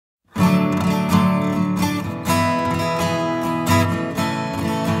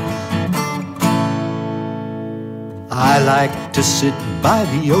like to sit by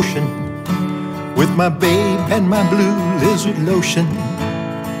the ocean with my babe and my blue lizard lotion.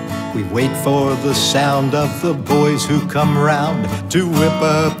 We wait for the sound of the boys who come round to whip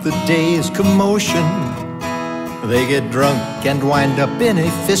up the day's commotion. They get drunk and wind up in a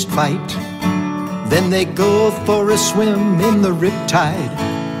fist fight. Then they go for a swim in the riptide.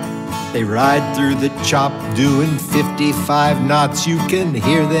 They ride through the chop doing 55 knots. You can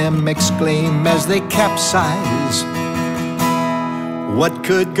hear them exclaim as they capsize. What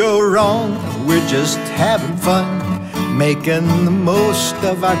could go wrong? We're just having fun, making the most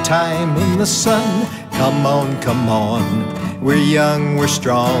of our time in the sun. Come on, come on, we're young, we're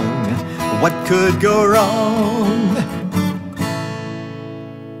strong. What could go wrong?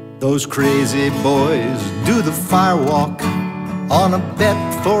 Those crazy boys do the firewalk on a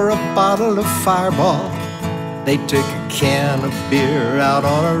bet for a bottle of Fireball. They take a can of beer out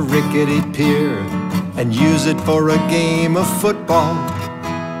on a rickety pier and use it for a game of football.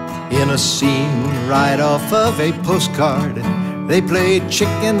 In a scene right off of a postcard, they play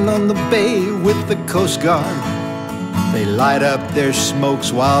chicken on the bay with the Coast Guard. They light up their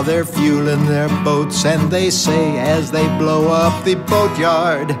smokes while they're fueling their boats, and they say as they blow up the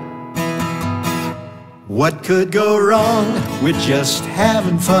boatyard, what could go wrong? We're just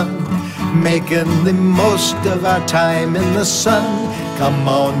having fun, making the most of our time in the sun. Come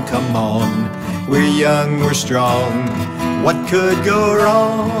on, come on, we're young, we're strong. What could go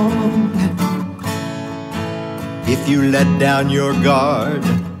wrong? If you let down your guard,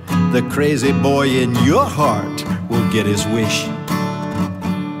 the crazy boy in your heart will get his wish.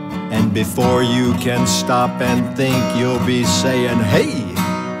 And before you can stop and think, you'll be saying, hey,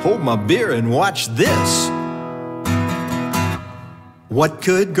 hold my beer and watch this. What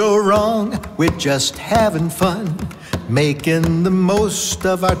could go wrong? We're just having fun, making the most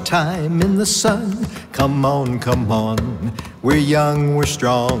of our time in the sun. Come on, come on, we're young, we're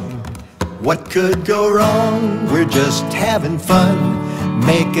strong. What could go wrong? We're just having fun,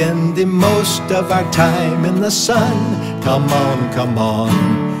 making the most of our time in the sun. Come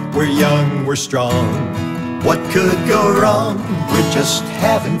on, we're young, we're strong. What could go wrong? We're just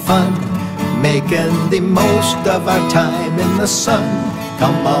having fun, making the most of our time in the sun.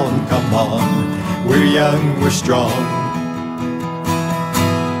 Come on, we're young, we're strong.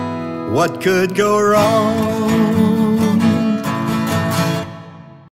 What could go wrong?